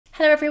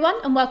Hello everyone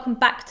and welcome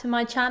back to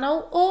my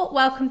channel, or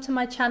welcome to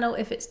my channel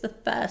if it's the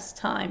first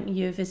time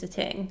you're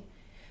visiting.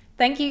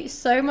 Thank you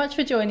so much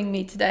for joining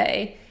me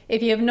today.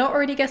 If you have not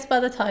already guessed by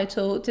the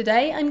title,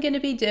 today I'm going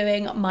to be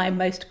doing my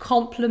most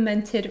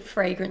complimented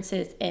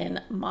fragrances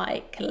in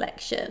my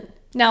collection.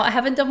 Now, I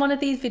haven't done one of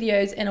these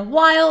videos in a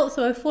while,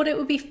 so I thought it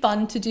would be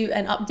fun to do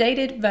an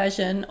updated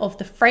version of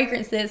the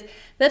fragrances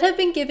that have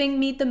been giving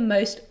me the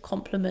most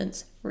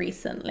compliments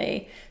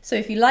recently. So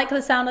if you like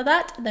the sound of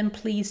that, then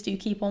please do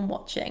keep on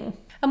watching.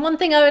 And one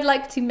thing I would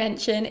like to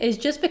mention is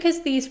just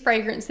because these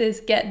fragrances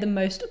get the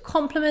most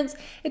compliments,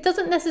 it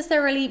doesn't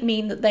necessarily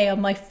mean that they are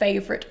my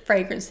favorite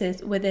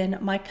fragrances within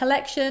my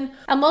collection.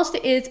 And whilst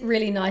it is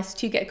really nice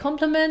to get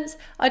compliments,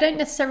 I don't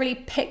necessarily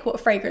pick what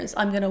fragrance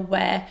I'm going to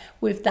wear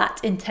with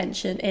that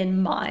intention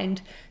in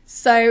mind.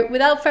 So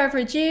without further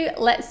ado,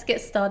 let's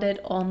get started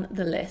on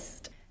the list.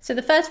 So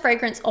the first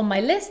fragrance on my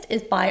list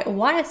is by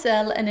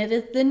YSL, and it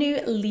is the new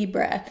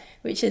Libre,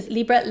 which is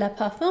Libre Le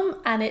Parfum,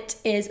 and it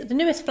is the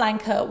newest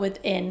flanker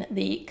within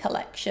the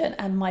collection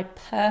and my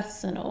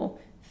personal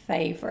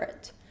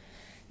favorite.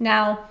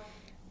 Now,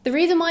 the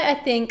reason why I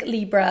think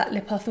Libre Le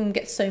Parfum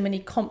gets so many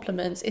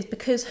compliments is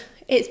because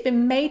it's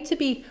been made to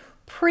be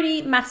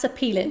pretty mass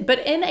appealing, but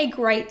in a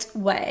great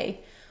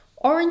way.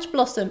 Orange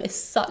blossom is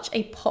such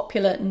a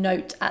popular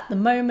note at the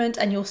moment,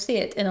 and you'll see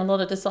it in a lot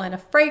of designer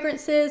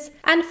fragrances,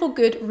 and for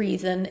good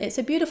reason. It's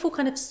a beautiful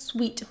kind of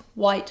sweet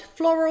white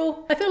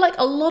floral. I feel like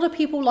a lot of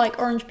people like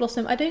orange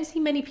blossom. I don't see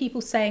many people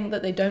saying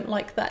that they don't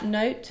like that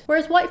note,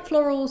 whereas white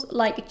florals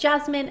like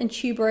jasmine and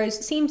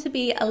tuberose seem to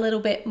be a little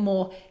bit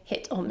more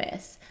hit or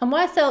miss. And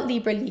YSL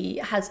Libre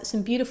Le has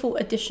some beautiful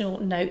additional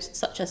notes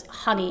such as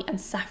honey and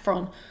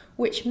saffron,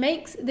 which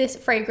makes this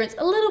fragrance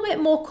a little bit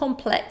more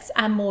complex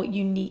and more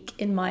unique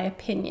in my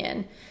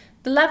opinion.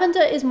 The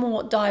lavender is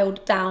more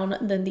dialed down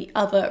than the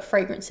other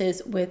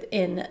fragrances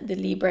within the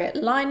Libre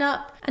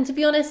lineup. And to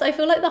be honest, I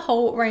feel like the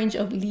whole range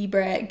of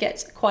Libre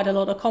gets quite a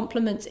lot of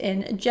compliments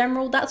in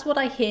general. That's what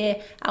I hear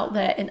out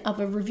there in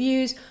other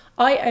reviews.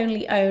 I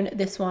only own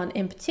this one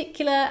in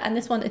particular, and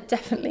this one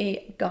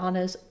definitely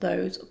garners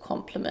those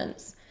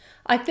compliments.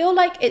 I feel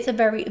like it's a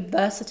very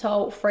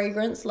versatile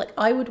fragrance. Like,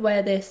 I would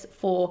wear this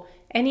for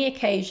any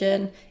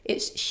occasion.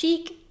 It's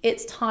chic,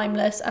 it's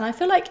timeless, and I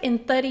feel like in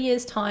 30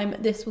 years time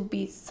this will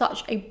be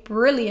such a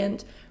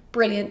brilliant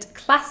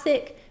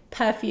classic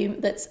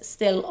perfume that's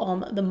still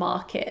on the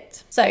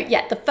market. So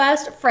yeah, the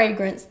first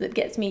fragrance that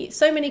gets me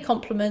so many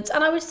compliments,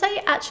 and I would say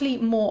actually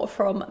more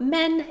from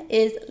men,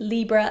 is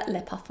Libre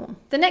Le Parfum.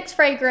 The next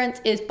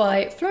fragrance is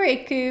by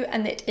Floraiku,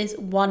 and it is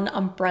One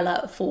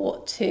Umbrella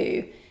for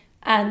Two.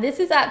 And this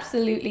is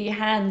absolutely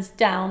hands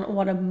down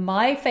one of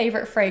my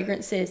favorite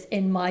fragrances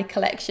in my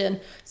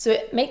collection. So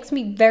it makes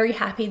me very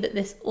happy that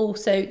this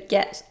also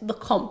gets the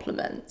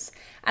compliments.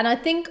 And I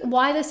think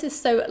why this is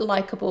so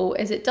likable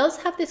is it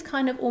does have this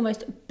kind of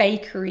almost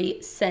bakery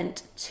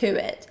scent to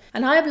it.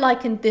 And I have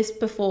likened this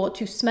before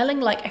to smelling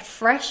like a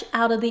fresh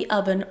out of the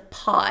oven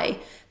pie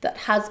that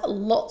has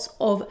lots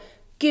of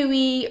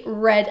gooey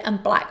red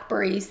and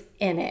blackberries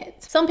in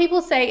it. Some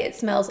people say it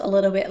smells a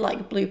little bit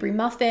like blueberry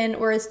muffin,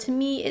 whereas to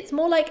me it's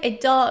more like a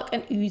dark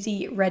and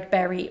oozy red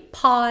berry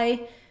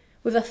pie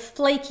with a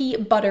flaky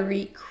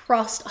buttery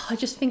crust. Oh, I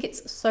just think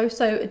it's so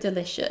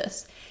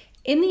delicious.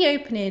 In the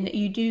opening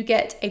you do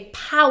get a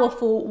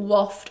powerful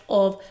waft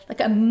of like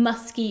a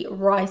musky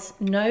rice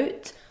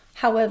note.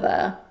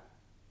 However,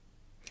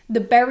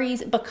 the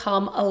berries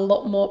become a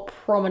lot more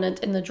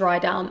prominent in the dry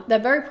down. They're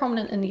very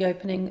prominent in the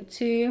opening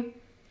too,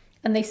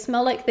 and they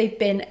smell like they've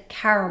been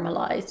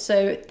caramelized.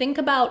 So think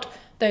about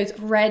those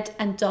red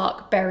and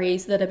dark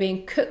berries that are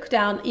being cooked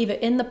down either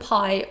in the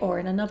pie or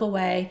in another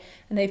way,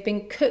 and they've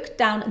been cooked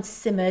down and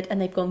simmered, and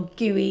they've gone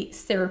gooey,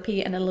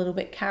 syrupy, and a little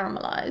bit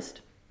caramelized.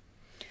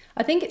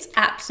 I think it's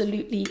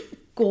absolutely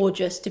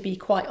gorgeous, to be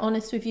quite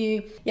honest with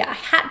you. Yeah, I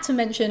had to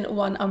mention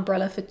One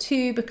Umbrella for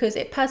Two because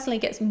it personally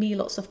gets me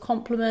lots of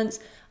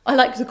compliments. I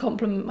like to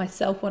compliment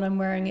myself when I'm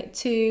wearing it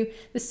too.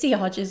 The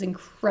sillage is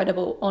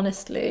incredible,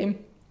 honestly.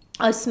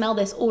 I smell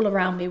this all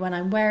around me when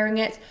I'm wearing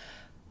it,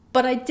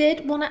 but I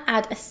did want to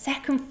add a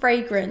second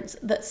fragrance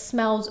that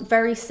smells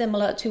very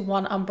similar to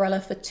One Umbrella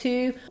for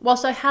Two.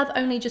 Whilst I have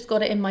only just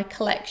got it in my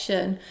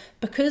collection,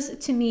 because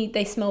to me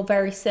they smell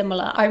very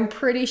similar, I'm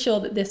pretty sure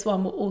that this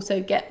one will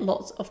also get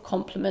lots of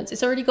compliments.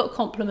 It's already got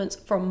compliments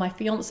from my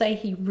fiance.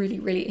 He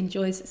really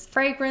enjoys this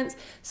fragrance,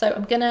 so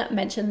I'm gonna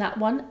mention that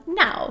one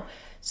now.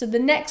 So the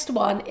next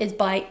one is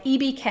by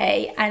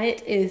EBK, and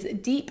it is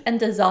Deep and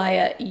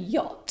Desire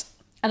Yacht.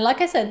 And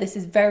like I said, this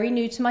is very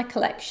new to my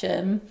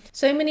collection.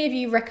 So many of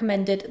you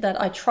recommended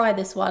that I try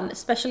this one,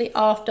 especially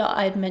after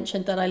I had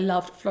mentioned that I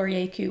loved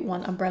Floraiku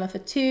One Umbrella for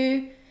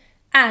Two.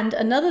 And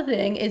another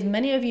thing is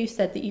many of you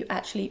said that you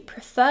actually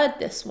preferred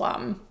this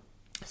one.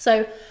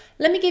 So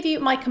let me give you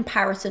my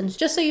comparisons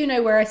just so you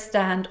know where I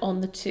stand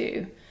on the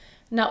two.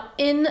 Now,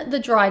 in the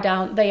dry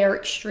down, they are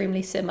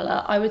extremely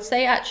similar. I would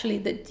say actually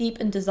that Deep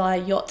and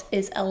Desire Yacht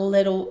is a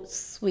little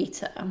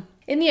sweeter.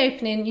 In the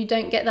opening, you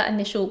don't get that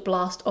initial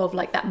blast of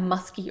like that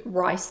musky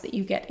rice that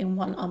you get in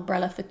One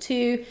Umbrella for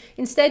Two.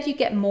 Instead, you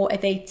get more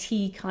of a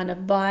tea kind of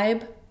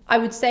vibe. I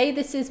would say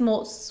this is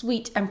more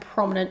sweet and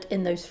prominent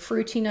in those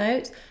fruity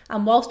notes.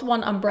 And whilst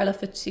One Umbrella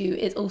for Two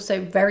is also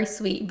very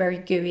sweet, very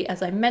gooey,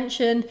 as I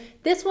mentioned,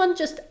 this one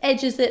just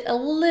edges it a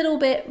little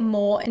bit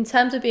more in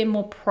terms of being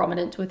more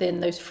prominent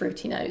within those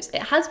fruity notes.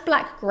 It has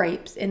black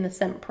grapes in the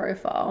scent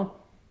profile.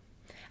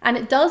 And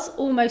it does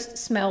almost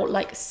smell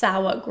like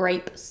sour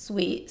grape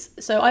sweets.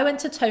 So I went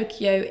to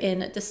Tokyo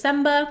in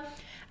December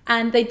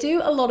and they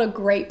do a lot of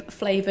grape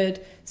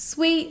flavored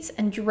sweets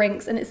and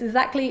drinks, and it's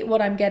exactly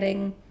what I'm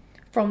getting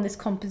from this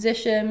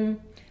composition.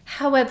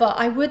 However,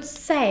 I would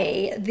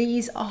say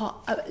these are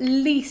at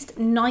least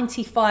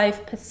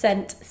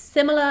 95%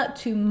 similar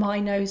to my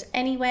nose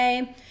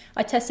anyway.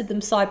 I tested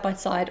them side by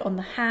side on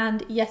the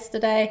hand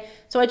yesterday.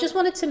 So I just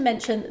wanted to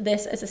mention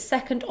this as a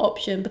second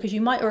option because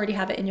you might already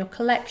have it in your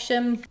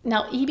collection.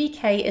 Now,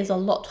 EBK is a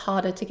lot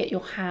harder to get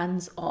your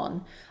hands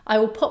on. I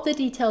will pop the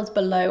details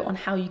below on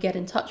how you get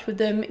in touch with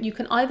them. You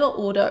can either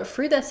order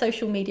through their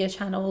social media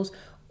channels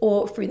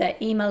or through their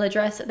email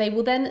address. They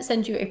will then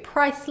send you a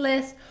price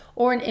list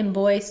or an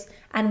invoice,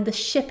 and the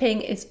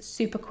shipping is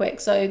super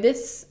quick. So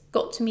this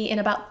got to me in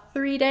about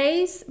 3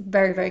 days,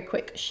 very, very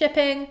quick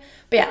shipping.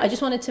 But yeah, I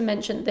just wanted to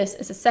mention this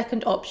as a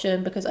second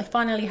option because I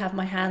finally have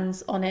my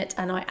hands on it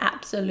and I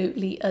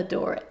absolutely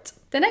adore it.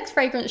 The next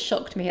fragrance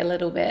shocked me a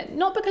little bit,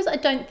 not because I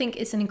don't think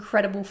it's an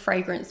incredible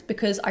fragrance,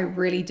 because I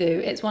really do.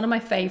 It's one of my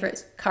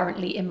favorites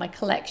currently in my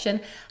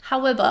collection.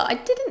 However, I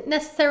didn't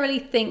necessarily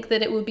think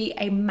that it would be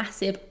a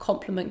massive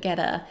compliment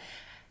getter.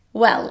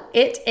 Well,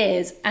 it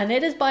is, and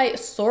it is by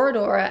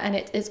Dora and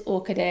it is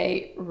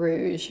Orchidée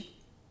Rouge.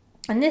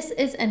 And this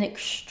is an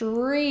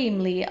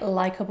extremely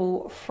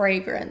likable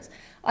fragrance.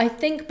 I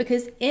think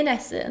because in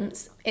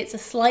essence, it's a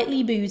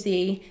slightly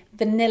boozy,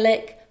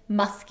 vanillic,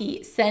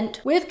 musky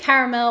scent with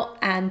caramel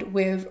and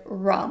with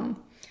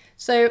rum.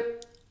 So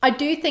I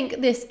do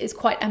think this is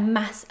quite a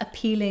mass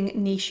appealing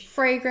niche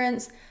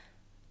fragrance.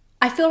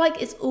 I feel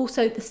like it's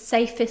also the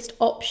safest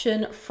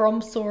option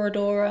from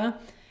Dora.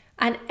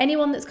 And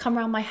anyone that's come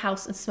around my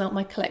house and smelt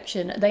my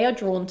collection, they are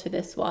drawn to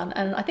this one.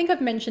 And I think I've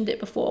mentioned it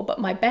before, but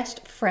my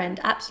best friend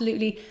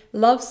absolutely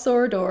loves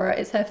Dora.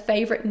 It's her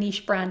favorite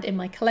niche brand in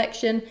my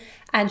collection,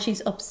 and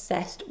she's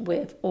obsessed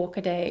with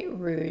Orchidée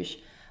Rouge.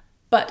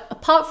 But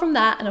apart from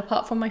that, and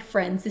apart from my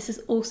friends, this is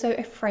also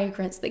a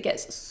fragrance that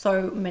gets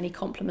so many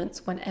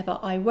compliments whenever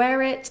I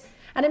wear it.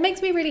 And it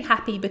makes me really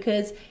happy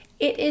because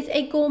it is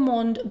a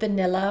gourmand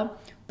vanilla,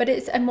 but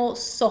it's a more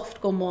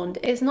soft gourmand.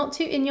 It's not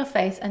too in your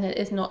face and it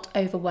is not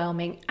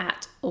overwhelming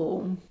at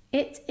all.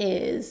 It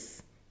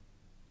is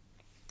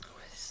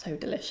so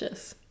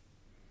delicious.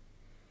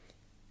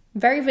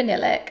 Very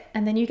vanillic,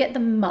 and then you get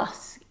the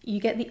musk, you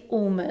get the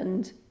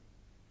almond,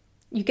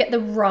 you get the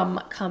rum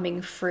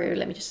coming through.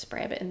 Let me just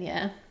spray a bit in the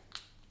air.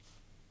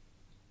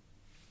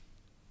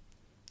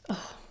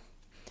 Oh,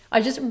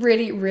 I just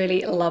really,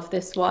 really love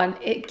this one.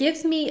 It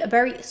gives me a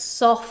very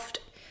soft,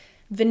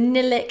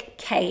 vanillic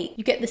cake.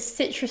 You get the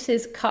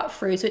citruses cut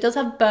through, so it does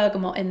have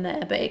bergamot in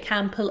there, but it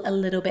can pull a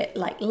little bit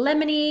like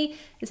lemony.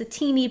 There's a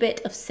teeny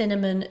bit of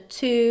cinnamon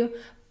too,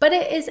 but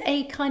it is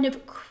a kind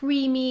of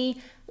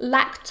creamy,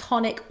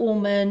 lactonic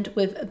almond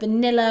with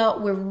vanilla,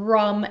 with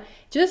rum.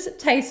 Just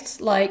tastes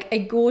like a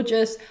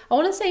gorgeous, I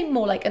want to say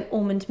more like an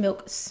almond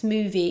milk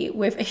smoothie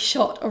with a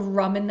shot of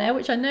rum in there,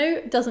 which I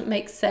know doesn't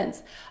make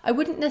sense. I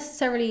wouldn't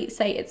necessarily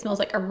say it smells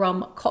like a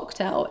rum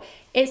cocktail.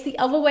 It's the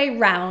other way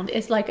round.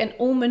 It's like an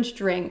almond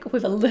drink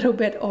with a little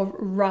bit of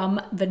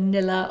rum,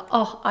 vanilla.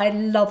 Oh, I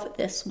love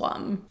this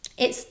one.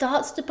 It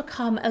starts to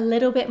become a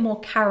little bit more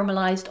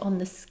caramelized on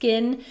the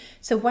skin.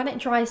 So when it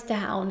dries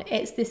down,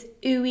 it's this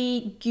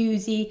ooey,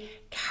 goozy,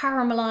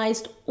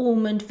 caramelized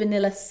almond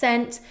vanilla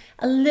scent.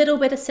 A little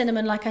bit of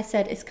cinnamon, like I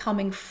said, is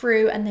coming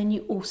through, and then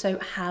you also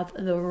have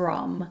the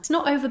rum. It's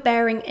not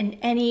overbearing in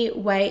any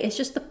way. It's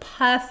just the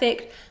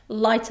perfect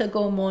lighter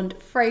gourmand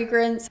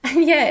fragrance,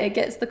 and yeah, it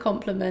gets the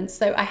compliments.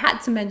 So I had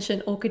to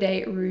mention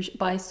Orchidée Rouge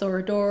by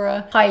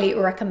Dora. Highly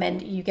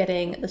recommend you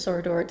getting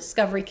the Dora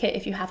Discovery Kit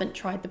if you haven't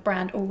tried the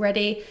brand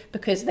already,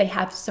 because they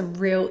have some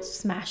real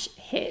smash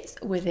hits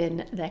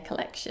within their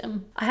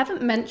collection. I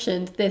haven't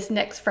mentioned this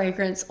next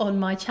fragrance on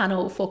my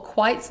channel for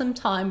quite some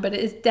time, but it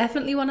is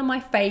definitely one of my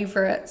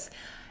favorites.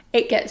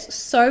 It gets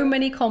so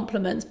many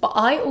compliments, but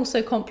I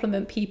also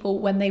compliment people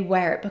when they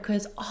wear it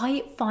because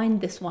I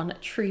find this one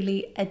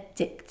truly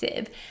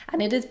addictive.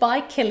 And it is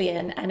by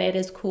Kilian and it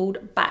is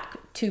called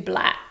Back to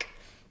Black.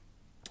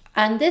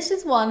 And this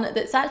is one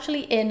that's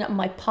actually in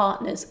my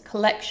partner's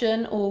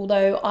collection,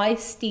 although I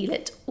steal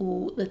it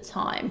all the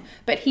time.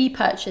 But he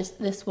purchased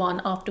this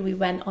one after we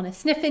went on a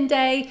sniffing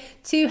day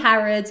to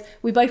Harrods.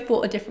 We both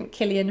bought a different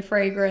Kilian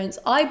fragrance.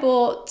 I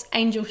bought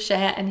Angel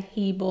Share and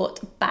he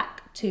bought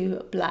Back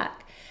to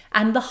Black.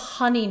 And the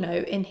honey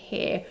note in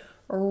here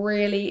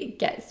really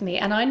gets me.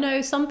 And I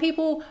know some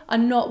people are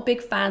not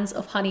big fans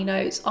of honey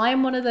notes. I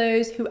am one of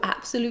those who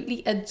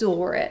absolutely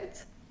adore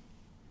it.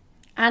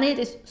 And it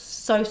is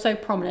so, so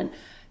prominent.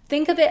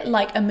 Think of it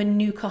like a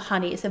Manuka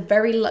honey. It's a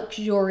very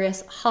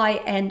luxurious,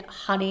 high-end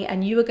honey,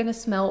 and you are going to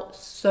smell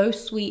so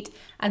sweet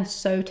and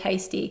so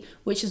tasty,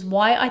 which is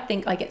why I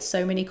think I get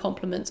so many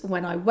compliments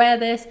when I wear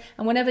this.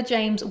 And whenever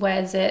James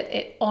wears it,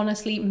 it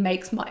honestly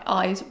makes my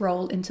eyes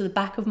roll into the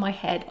back of my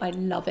head. I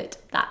love it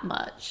that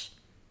much.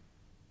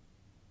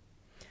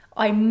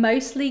 I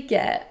mostly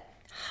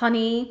get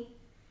honey,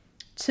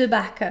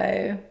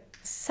 tobacco,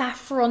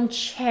 saffron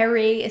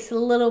cherry. It's a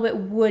little bit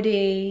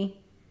woody.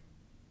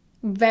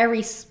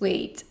 Very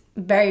sweet,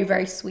 very,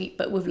 very sweet,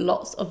 but with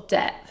lots of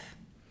depth.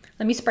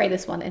 Let me spray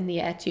this one in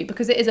the air too,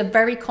 because it is a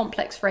very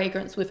complex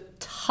fragrance with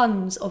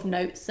tons of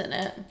notes in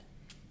it.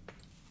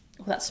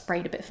 Oh, that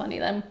sprayed a bit funny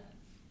then.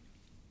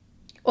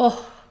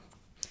 Oh,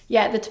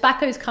 yeah, the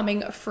tobacco is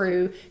coming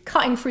through,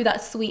 cutting through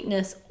that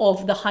sweetness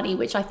of the honey,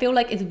 which I feel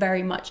like is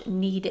very much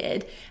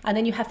needed. And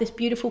then you have this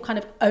beautiful kind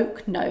of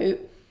oak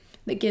note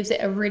that gives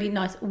it a really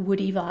nice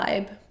woody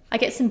vibe. I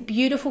get some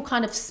beautiful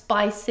kind of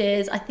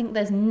spices. I think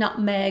there's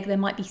nutmeg, there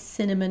might be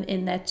cinnamon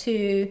in there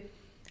too,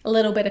 a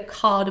little bit of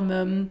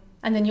cardamom,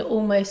 and then you're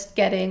almost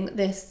getting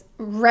this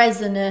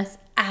resinous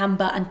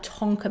amber and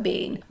tonka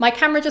bean. My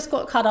camera just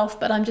got cut off,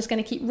 but I'm just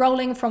going to keep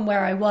rolling from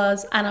where I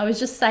was, and I was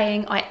just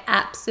saying I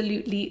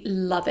absolutely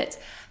love it.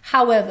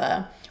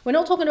 However, we're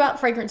not talking about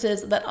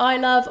fragrances that I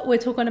love, we're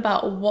talking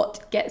about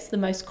what gets the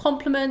most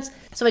compliments.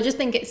 So I just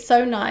think it's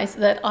so nice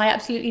that I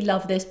absolutely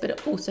love this, but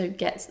it also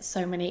gets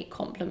so many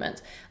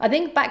compliments. I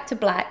think Back to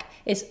Black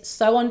is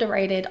so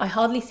underrated. I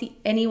hardly see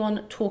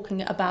anyone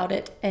talking about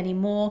it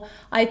anymore.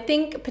 I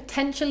think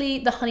potentially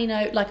the honey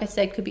note, like I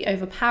said, could be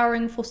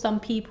overpowering for some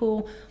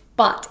people.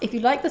 But if you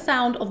like the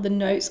sound of the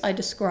notes I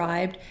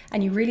described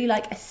and you really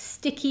like a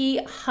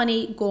sticky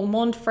honey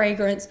gourmand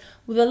fragrance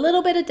with a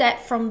little bit of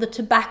depth from the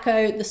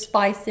tobacco, the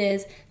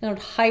spices, then I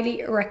would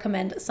highly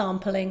recommend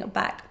sampling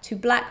Back to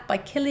Black by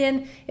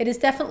Kilian. It is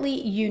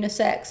definitely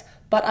unisex,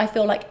 but I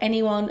feel like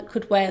anyone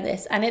could wear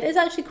this. And it is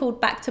actually called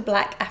Back to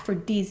Black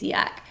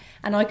Aphrodisiac.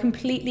 And I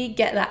completely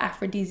get that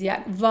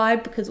aphrodisiac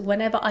vibe because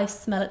whenever I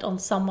smell it on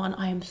someone,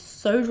 I am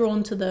so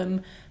drawn to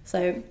them.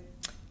 So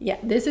yeah,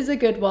 this is a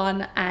good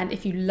one, and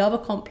if you love a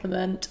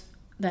compliment,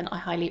 then I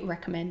highly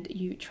recommend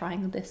you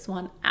trying this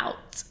one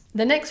out.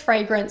 The next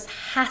fragrance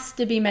has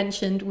to be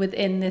mentioned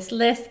within this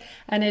list,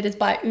 and it is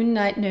by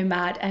Nuit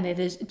Nomade, and it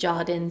is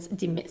Jardins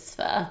de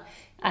Misfah.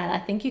 And I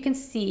think you can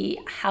see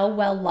how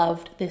well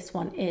loved this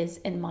one is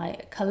in my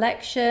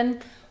collection.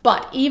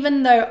 But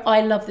even though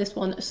I love this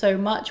one so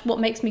much, what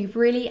makes me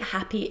really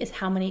happy is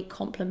how many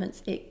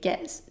compliments it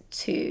gets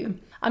too.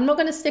 I'm not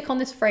going to stick on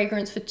this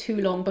fragrance for too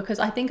long because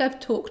I think I've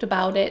talked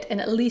about it in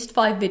at least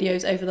 5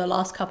 videos over the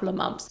last couple of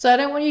months. So I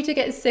don't want you to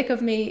get sick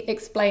of me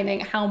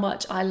explaining how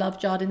much I love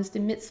Jardins de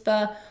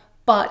Misfah,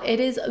 but it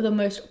is the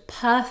most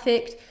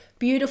perfect,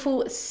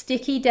 beautiful,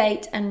 sticky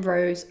date and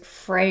rose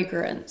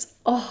fragrance.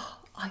 Oh,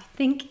 I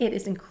think it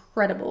is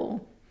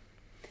incredible,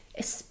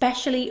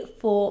 especially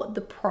for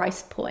the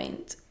price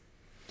point.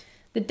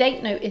 The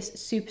date note is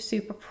super,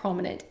 super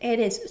prominent. It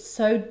is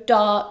so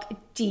dark,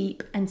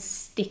 deep, and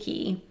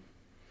sticky.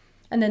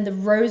 And then the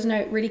rose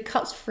note really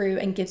cuts through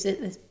and gives it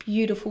this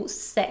beautiful,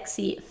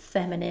 sexy,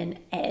 feminine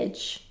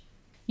edge.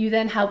 You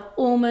then have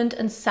almond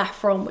and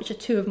saffron, which are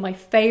 2 of my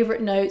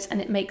favorite notes,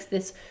 and it makes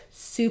this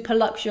super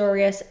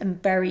luxurious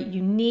and very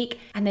unique.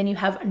 And then you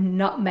have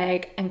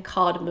nutmeg and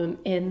cardamom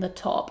in the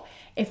top.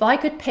 If I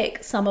could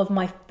pick some of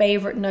my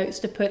favorite notes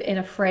to put in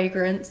a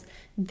fragrance,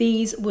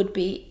 these would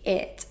be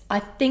it. I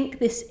think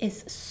this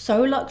is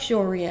so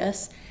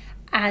luxurious,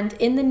 and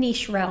in the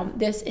niche realm,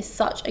 this is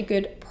such a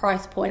good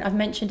price point. I've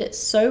mentioned it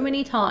so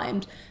many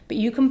times, but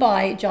you can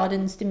buy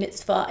Jardins de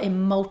Misfah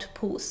in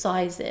multiple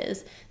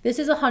sizes. This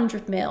is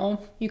 100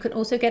 ml. You can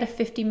also get a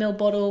 50 ml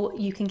bottle.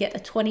 You can get a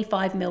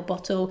 25 ml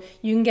bottle.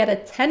 You can get a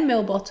 10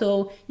 ml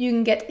bottle. You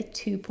can get a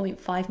 2.5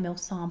 ml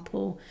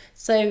sample.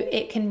 So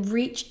it can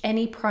reach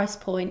any price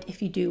point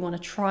if you do want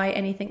to try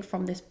anything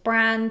from this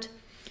brand.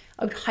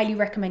 I would highly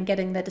recommend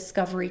getting their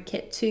discovery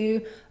kit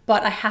too,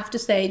 but I have to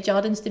say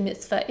Jardins de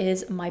Misfah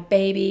is my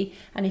baby,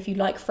 and if you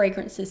like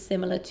fragrances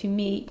similar to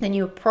me, then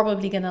you're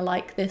probably gonna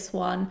like this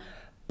one.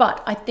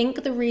 But I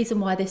think the reason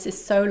why this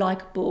is so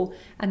likable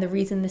and the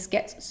reason this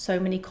gets so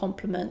many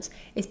compliments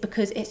is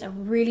because it's a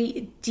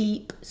really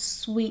deep,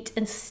 sweet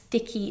and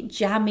sticky,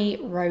 jammy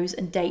rose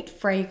and date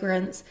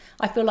fragrance.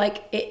 I feel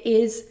like it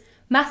is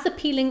mass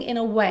appealing in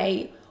a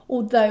way,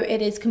 although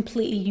it is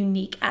completely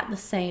unique at the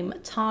same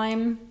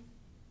time.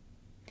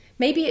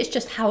 Maybe it's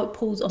just how it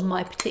pulls on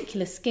my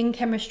particular skin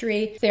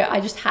chemistry. So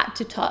I just had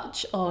to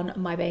touch on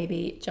my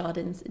baby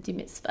Jardins de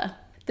Misfah.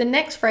 The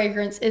next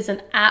fragrance is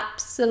an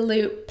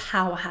absolute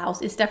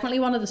powerhouse. It's definitely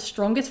one of the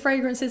strongest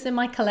fragrances in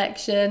my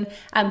collection,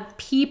 and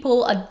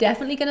people are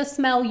definitely going to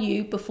smell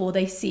you before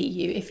they see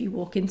you if you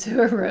walk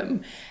into a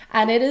room.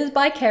 And it is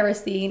by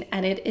Kerosene,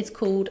 and it is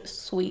called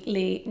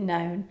Sweetly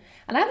Known.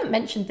 And I haven't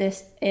mentioned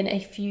this in a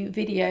few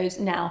videos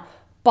now,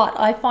 but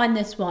I find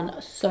this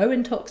one so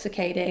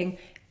intoxicating.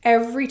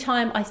 Every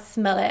time I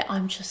smell it,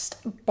 I'm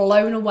just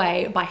blown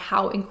away by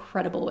how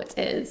incredible it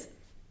is.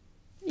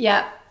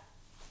 Yeah.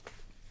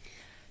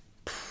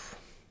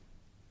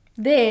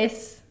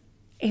 This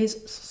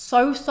is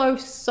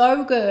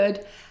so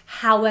good.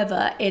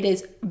 However, it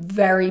is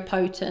very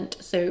potent.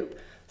 So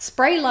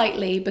spray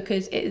lightly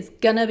because it is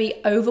gonna be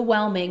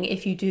overwhelming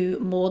if you do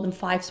more than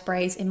 5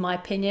 sprays, in my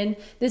opinion.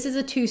 This is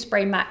a 2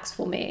 spray max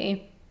for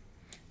me.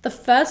 The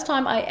first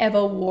time I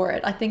ever wore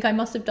it, I think I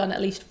must have done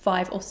at least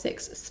 5 or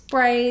 6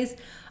 sprays.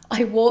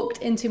 I walked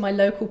into my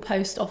local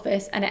post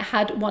office and it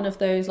had one of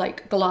those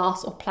like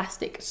glass or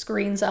plastic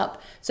screens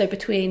up. So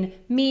between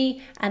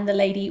me and the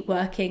lady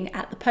working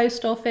at the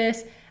post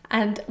office.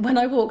 And when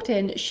I walked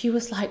in, she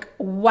was like,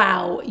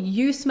 wow,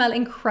 you smell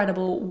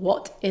incredible.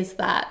 What is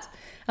that?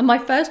 And my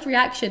first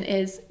reaction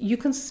is, you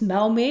can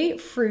smell me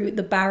through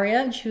the barrier?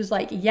 And she was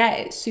like, yeah,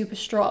 it's super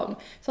strong.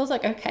 So I was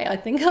like, okay, I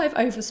think I've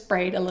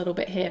oversprayed a little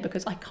bit here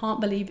because I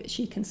can't believe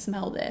she can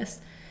smell this.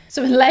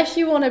 So unless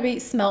you want to be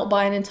smelt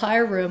by an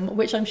entire room,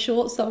 which I'm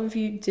sure some of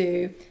you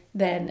do,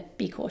 then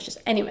be cautious.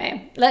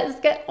 Anyway, let's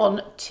get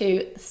on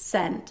to the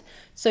scent.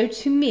 So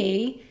to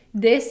me,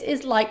 this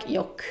is like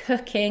you're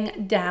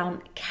cooking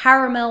down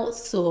caramel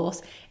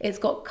sauce. It's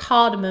got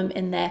cardamom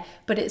in there,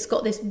 but it's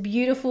got this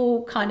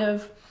beautiful kind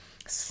of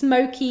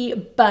smoky,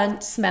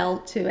 burnt smell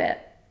to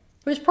it,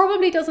 which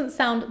probably doesn't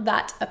sound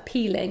that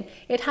appealing.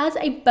 It has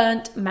a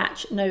burnt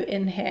match note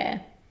in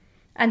here.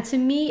 And to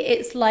me,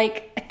 it's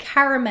like a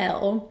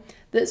caramel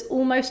that's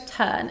almost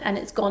turned and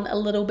it's gone a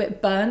little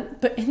bit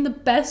burnt, but in the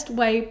best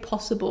way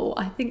possible.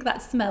 I think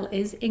that smell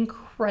is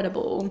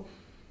incredible.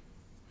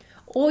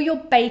 Or you're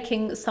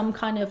baking some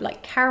kind of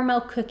like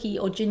caramel cookie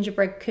or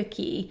gingerbread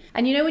cookie.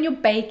 And you know when you're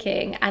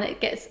baking and it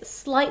gets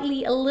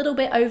slightly a little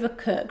bit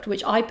overcooked,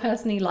 which I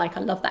personally like,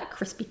 I love that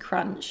crispy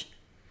crunch.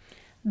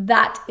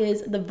 That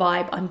is the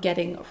vibe I'm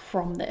getting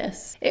from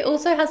this. It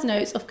also has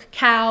notes of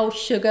cacao,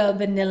 sugar,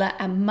 vanilla,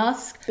 and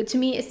musk. But to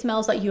me, it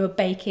smells like you are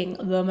baking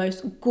the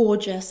most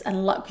gorgeous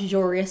and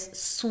luxurious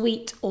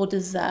sweet or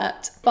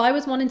dessert. If I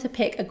was wanting to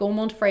pick a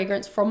gourmand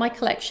fragrance from my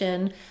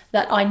collection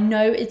that I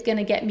know is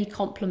gonna get me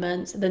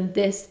compliments, then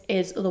this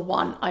is the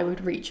one I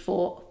would reach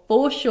for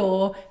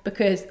sure,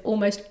 because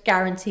almost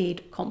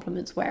guaranteed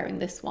compliments wearing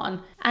this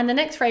one. And the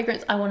next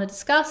fragrance I want to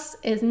discuss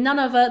is none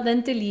other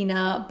than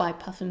Delina by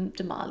Parfums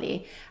de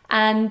Marly.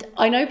 And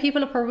I know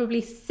people are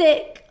probably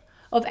sick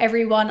of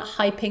everyone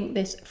hyping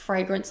this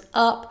fragrance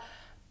up,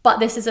 but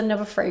this is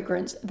another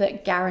fragrance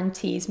that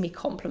guarantees me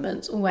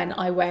compliments when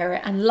I wear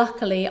it. And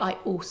luckily, I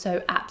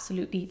also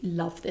absolutely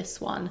love this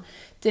one.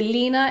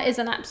 Delina is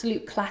an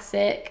absolute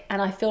classic,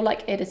 and I feel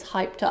like it is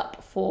hyped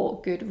up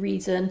for good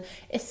reason,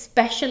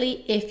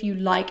 especially if you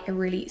like a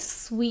really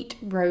sweet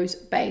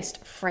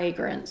rose-based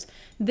fragrance.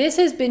 This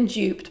has been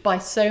duped by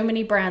so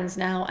many brands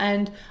now,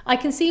 and I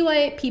can see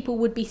why people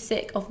would be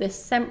sick of this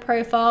scent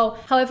profile.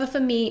 However, for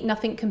me,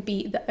 nothing can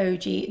beat the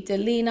OG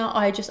Delina.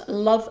 I just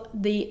love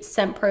the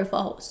scent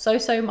profile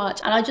so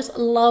much, and I just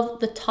love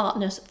the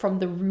tartness from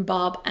the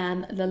rhubarb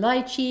and the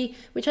lychee,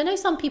 which I know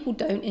some people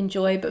don't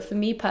enjoy, but for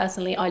me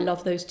personally, I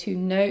love those 2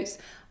 notes.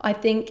 I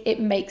think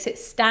it makes it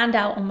stand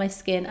out on my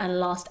skin and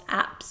last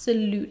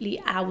absolutely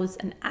hours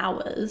and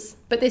hours.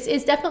 But this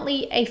is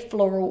definitely a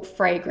floral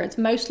fragrance,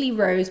 mostly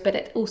rose, but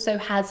it also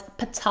has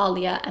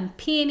petalia and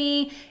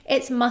peony.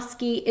 It's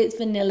musky, it's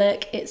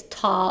vanillic, it's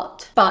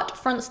tart, but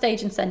front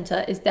stage and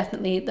center is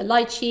definitely the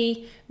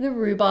lychee, the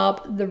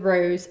rhubarb, the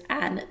rose,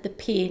 and the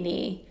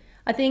peony.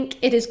 I think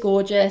it is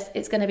gorgeous.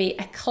 It's going to be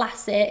a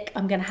classic.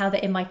 I'm going to have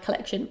it in my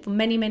collection for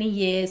many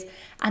years.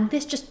 And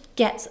this just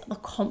gets the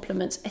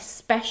compliments,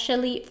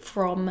 especially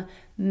from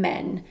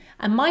men.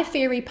 And my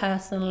theory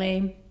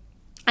personally,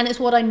 and it's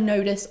what I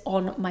notice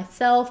on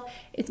myself,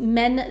 is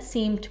men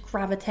seem to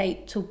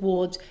gravitate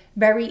towards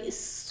very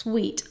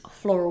sweet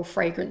floral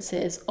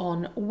fragrances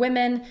on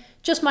women.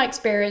 Just my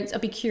experience. I'll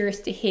be curious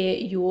to hear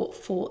your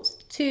thoughts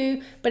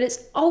too, but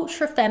it's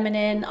ultra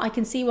feminine. I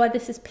can see why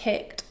this is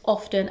picked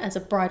often as a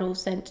bridal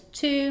scent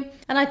too.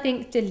 And I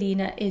think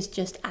Delina is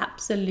just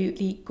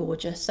absolutely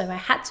gorgeous. So I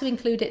had to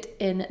include it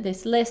in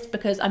this list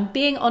because I'm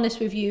being honest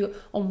with you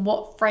on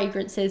what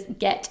fragrances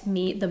get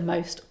me the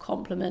most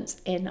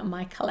compliments in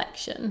my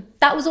collection.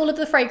 That was all of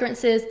the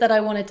fragrances that I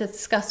wanted to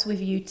discuss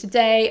with you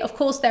today. Of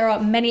course, there are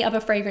many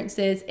other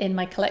fragrances in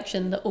my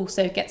collection that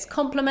also gets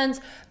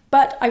compliments,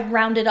 but I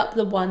rounded up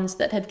the ones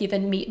that have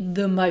given me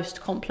the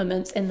most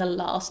compliments in the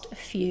last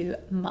few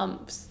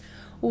months.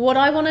 What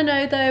I want to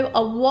know though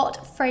are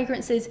what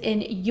fragrances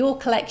in your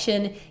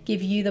collection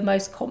give you the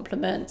most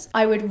compliments.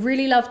 I would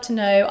really love to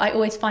know. I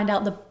always find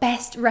out the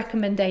best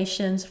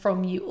recommendations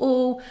from you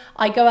all.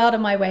 I go out of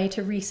my way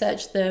to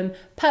research them,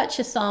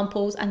 purchase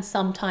samples, and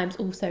sometimes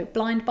also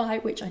blind buy,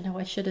 which I know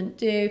I shouldn't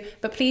do,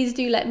 but please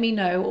do let me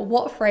know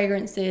what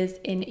fragrances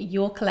in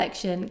your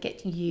collection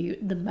get you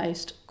the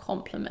most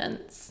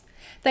compliments.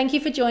 Thank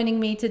you for joining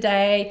me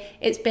today.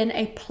 It's been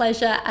a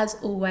pleasure as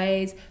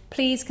always.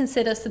 Please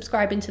consider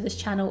subscribing to this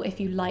channel if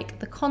you like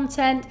the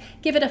content.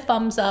 Give it a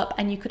thumbs up,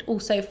 and you could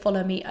also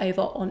follow me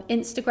over on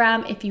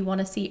Instagram if you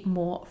want to see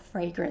more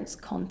fragrance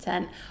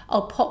content.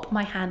 I'll pop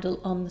my handle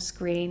on the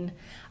screen.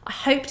 I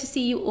hope to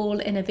see you all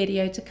in a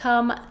video to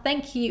come.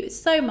 Thank you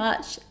so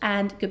much,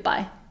 and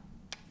goodbye.